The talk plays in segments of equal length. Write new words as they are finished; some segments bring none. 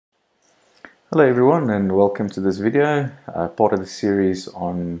Hello everyone and welcome to this video, part of the series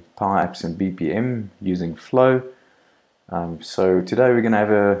on PowerApps and BPM using Flow. So today we're going to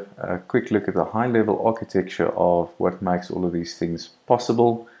have a quick look at the high-level architecture of what makes all of these things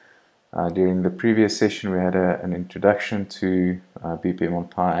possible. During the previous session we had an introduction to BPM on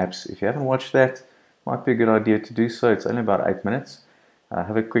PowerApps. If you haven't watched that, it might be a good idea to do so. It's only about 8 minutes.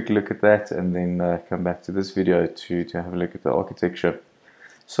 Have a quick look at that and then come back to this video to have a look at the architecture.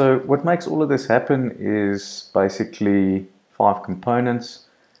 So what makes all of this happen is basically 5 components.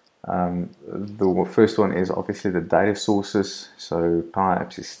 The first one is obviously the data sources. So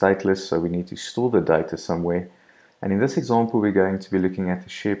PowerApps is stateless, so we need to store the data somewhere. And in this example, we're going to be looking at the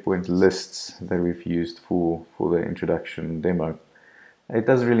SharePoint lists that we've used for the introduction demo. It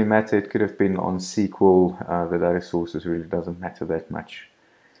doesn't really matter. It could have been on SQL. The data sources really doesn't matter that much.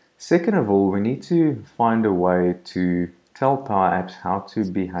 Second of all, we need to find a way to tell PowerApps how to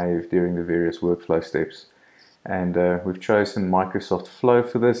behave during the various workflow steps. And we've chosen Microsoft Flow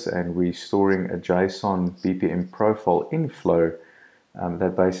for this, and we're storing a JSON BPM profile in Flow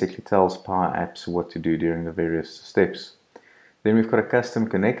that basically tells PowerApps what to do during the various steps. Then we've got a custom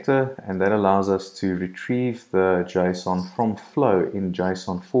connector, and that allows us to retrieve the JSON from Flow in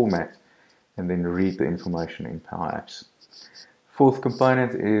JSON format and then read the information in PowerApps. Fourth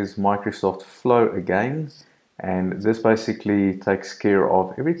component is Microsoft Flow again. And this basically takes care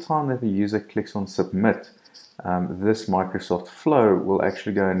of every time that the user clicks on submit, this Microsoft Flow will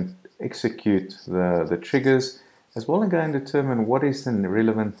actually go and execute the triggers, as well as go and determine what is the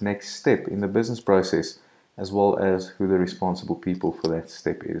relevant next step in the business process, as well as who the responsible people for that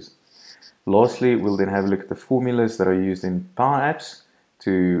step is. Lastly, we'll then have a look at the formulas that are used in PowerApps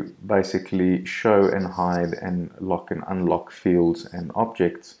to basically show and hide and lock and unlock fields and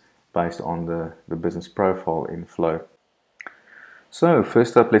objects based on the business profile in Flow. So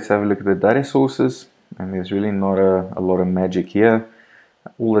first up, let's have a look at the data sources, and there's really not a lot of magic here.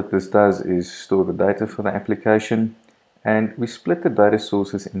 All that this does is store the data for the application, and we split the data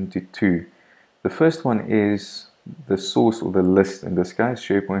sources into 2. The first one is the source, or the list in this case,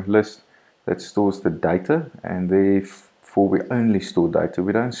 SharePoint list, that stores the data, and therefore we only store data.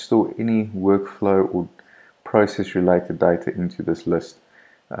 We don't store any workflow or process related data into this list.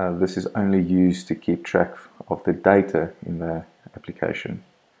 This is only used to keep track of the data in the application.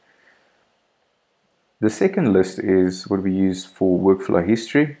 The second list is what we use for workflow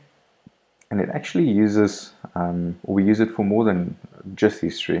history, and it actually uses, or we use it for more than just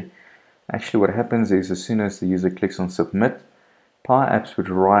history. Actually, what happens is as soon as the user clicks on submit, PowerApps would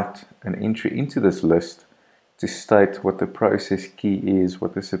write an entry into this list to state what the process key is,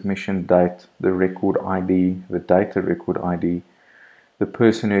 what the submission date, the record ID, the data record ID, the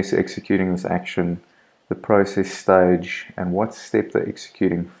person who is executing this action, the process stage, and what step they're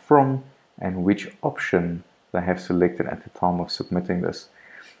executing from, and which option they have selected at the time of submitting this.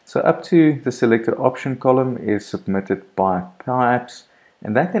 So up to the selected option column is submitted by PowerApps,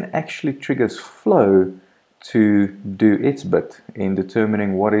 and that then actually triggers Flow to do its bit in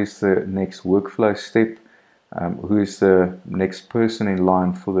determining what is the next workflow step, who is the next person in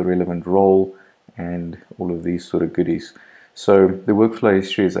line for the relevant role, and all of these sort of goodies. So the workflow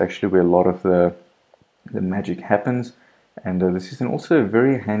history is actually where a lot of the magic happens, and this is then also a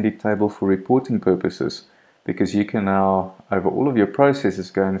very handy table for reporting purposes, because you can now, over all of your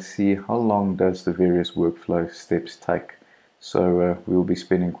processes, go and see how long does the various workflow steps take. So we'll be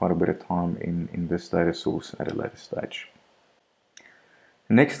spending quite a bit of time in this data source at a later stage.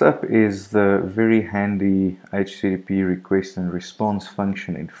 Next up is the very handy HTTP request and response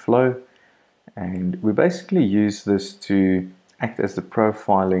function in Flow. And we basically use this to act as the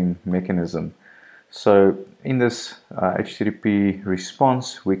profiling mechanism. So in this HTTP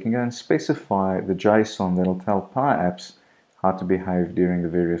response, we can go and specify the JSON that will tell PowerApps how to behave during the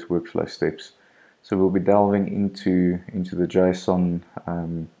various workflow steps. So we'll be delving into the JSON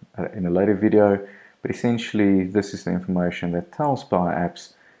in a later video, but essentially this is the information that tells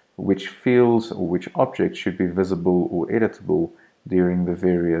PowerApps which fields or which objects should be visible or editable during the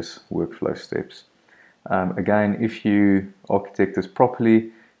various workflow steps. Again, if you architect this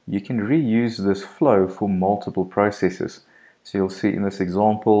properly, you can reuse this flow for multiple processes. So you'll see in this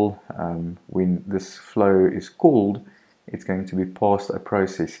example, when this flow is called, it's going to be passed a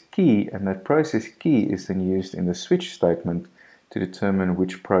process key, and that process key is then used in the switch statement to determine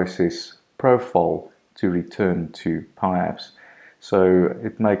which process profile to return to PowerApps. So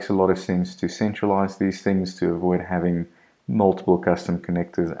it makes a lot of sense to centralize these things to avoid having multiple custom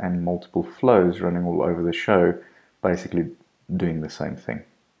connectors and multiple flows running all over the show, basically doing the same thing.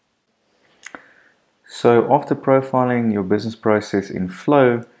 So after profiling your business process in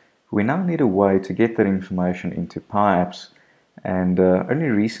Flow, We now need a way to get that information into PowerApps, and only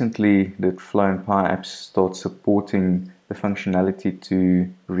recently did Flow and PowerApps start supporting the functionality to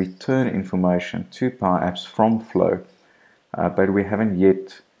return information to PowerApps from Flow, but we haven't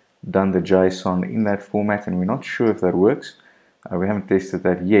yet done the JSON in that format, and we're not sure if that works. We haven't tested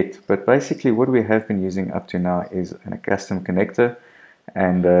that yet, but basically what we have been using up to now is a custom connector,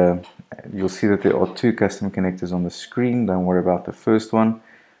 and you'll see that there are two custom connectors on the screen. Don't worry about the first one.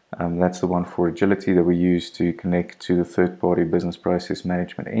 That's the one for agility that we use to connect to the third-party business process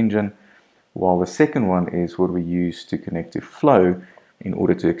management engine, while the second one is what we use to connect to Flow in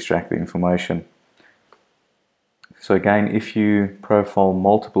order to extract the information. So again, if you profile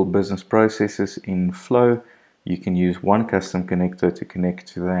multiple business processes in Flow, you can use one custom connector to connect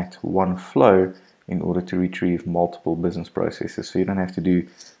to that one flow in order to retrieve multiple business processes. So you don't have to do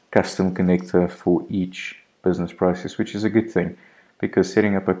custom connector for each business process, which is a good thing, because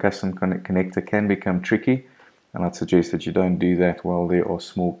setting up a custom connector can become tricky, and I'd suggest that you don't do that while there are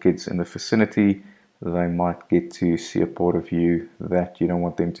small kids in the vicinity. They might get to see a part of you that you don't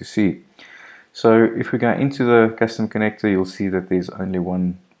want them to see. So if we go into the custom connector, you'll see that there's only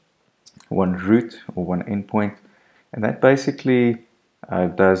one root or one endpoint, and that basically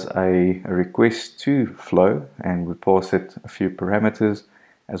does a request to Flow, and we pass it a few parameters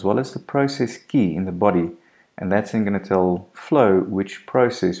as well as the process key in the body, and that's then going to tell Flow which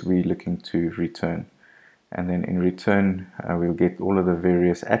process we're looking to return. And then in return we'll get all of the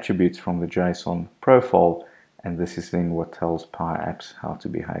various attributes from the JSON profile, and this is then what tells PowerApps how to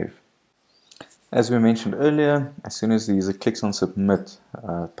behave. As we mentioned earlier, as soon as the user clicks on submit,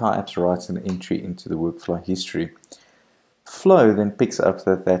 PowerApps writes an entry into the workflow history. Flow then picks up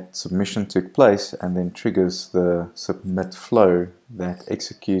that submission took place and then triggers the submit flow that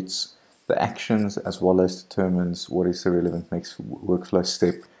executes the actions as well as determines what is the relevant next workflow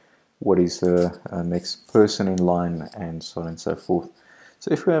step, what is the next person in line, and so on and so forth. So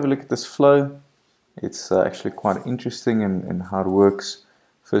if we have a look at this flow, it's actually quite interesting in how it works.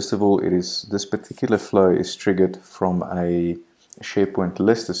 First of all, this particular flow is triggered from a SharePoint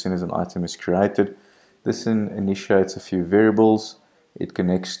list as soon as an item is created. This then initiates a few variables. It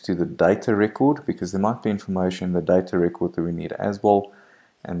connects to the data record because there might be information in the data record that we need as well.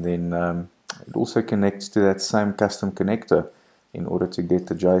 And then it also connects to that same custom connector in order to get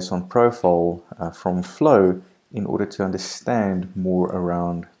the JSON profile from Flow in order to understand more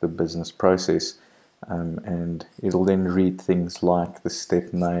around the business process. And it'll then read things like the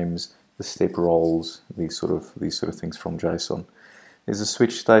step names, the step roles, these sort of things from JSON. There's a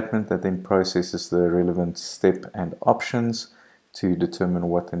switch statement that then processes the relevant step and options to determine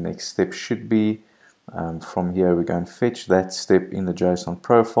what the next step should be. From here we go and fetch that step in the JSON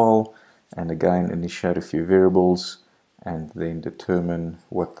profile, and again initiate a few variables, and then determine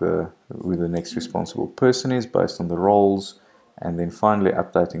who the next responsible person is based on the roles, and then finally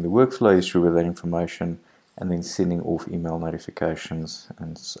updating the workflow history with that information, and then sending off email notifications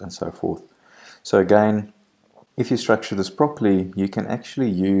and so forth. So again, if you structure this properly, you can actually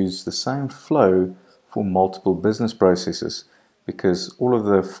use the same flow for multiple business processes, because all of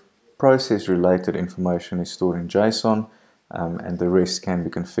the process related information is stored in JSON, and the rest can be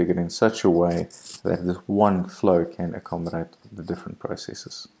configured in such a way that this one flow can accommodate the different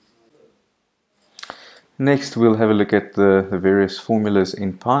processes. Next, we'll have a look at the various formulas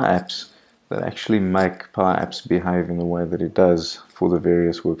in PowerApps that actually make PowerApps behave in the way that it does for the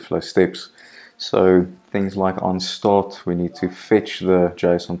various workflow steps. So things like on start, we need to fetch the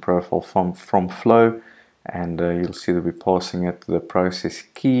JSON profile from Flow, and you'll see that we're passing it the process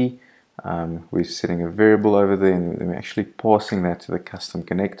key. We're setting a variable over there, and then we're actually passing that to the custom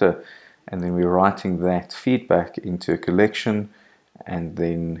connector, and then we're writing that feedback into a collection, and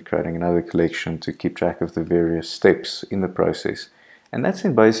then creating another collection to keep track of the various steps in the process. And that's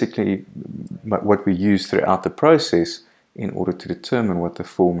in basically what we use throughout the process in order to determine what the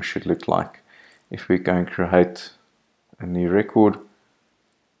form should look like. If we go and create a new record,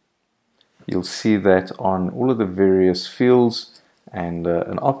 you'll see that on all of the various fields and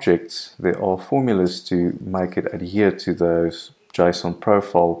objects, there are formulas to make it adhere to those JSON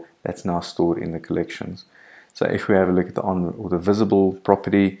profile that's now stored in the collections. So if we have a look at the visible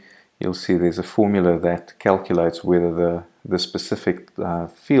property, you'll see there's a formula that calculates whether the specific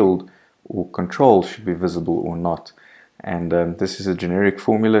field or control should be visible or not. And this is a generic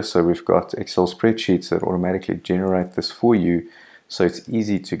formula, so we've got Excel spreadsheets that automatically generate this for you, so it's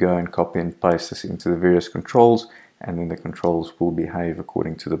easy to go and copy and paste this into the various controls, and then the controls will behave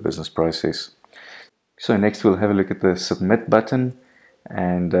according to the business process. So next we'll have a look at the submit button,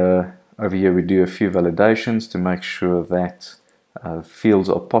 and over here we do a few validations to make sure that fields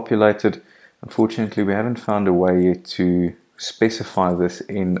are populated. Unfortunately, we haven't found a way yet to specify this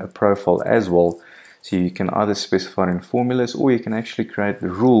in a profile as well. So you can either specify it in formulas, or you can actually create the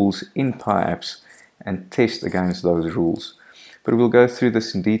rules in PowerApps and test against those rules. But we'll go through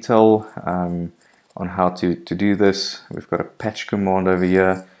this in detail on how to do this. We've got a patch command over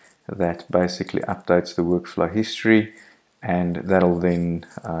here that basically updates the workflow history, and that'll then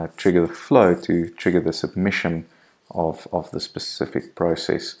trigger the flow to trigger the submission of the specific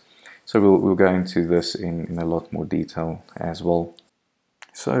process. So we'll go into this in a lot more detail as well.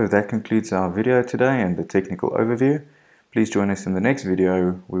 So that concludes our video today and the technical overview. Please join us in the next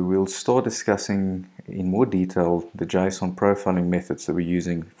video. We will start discussing in more detail the JSON profiling methods that we're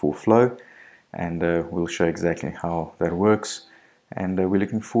using for Flow, and we'll show exactly how that works. And we're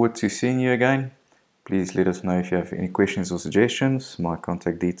looking forward to seeing you again. Please let us know if you have any questions or suggestions. My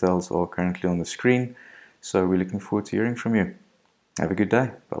contact details are currently on the screen, so we're looking forward to hearing from you. Have a good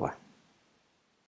day. Bye-bye.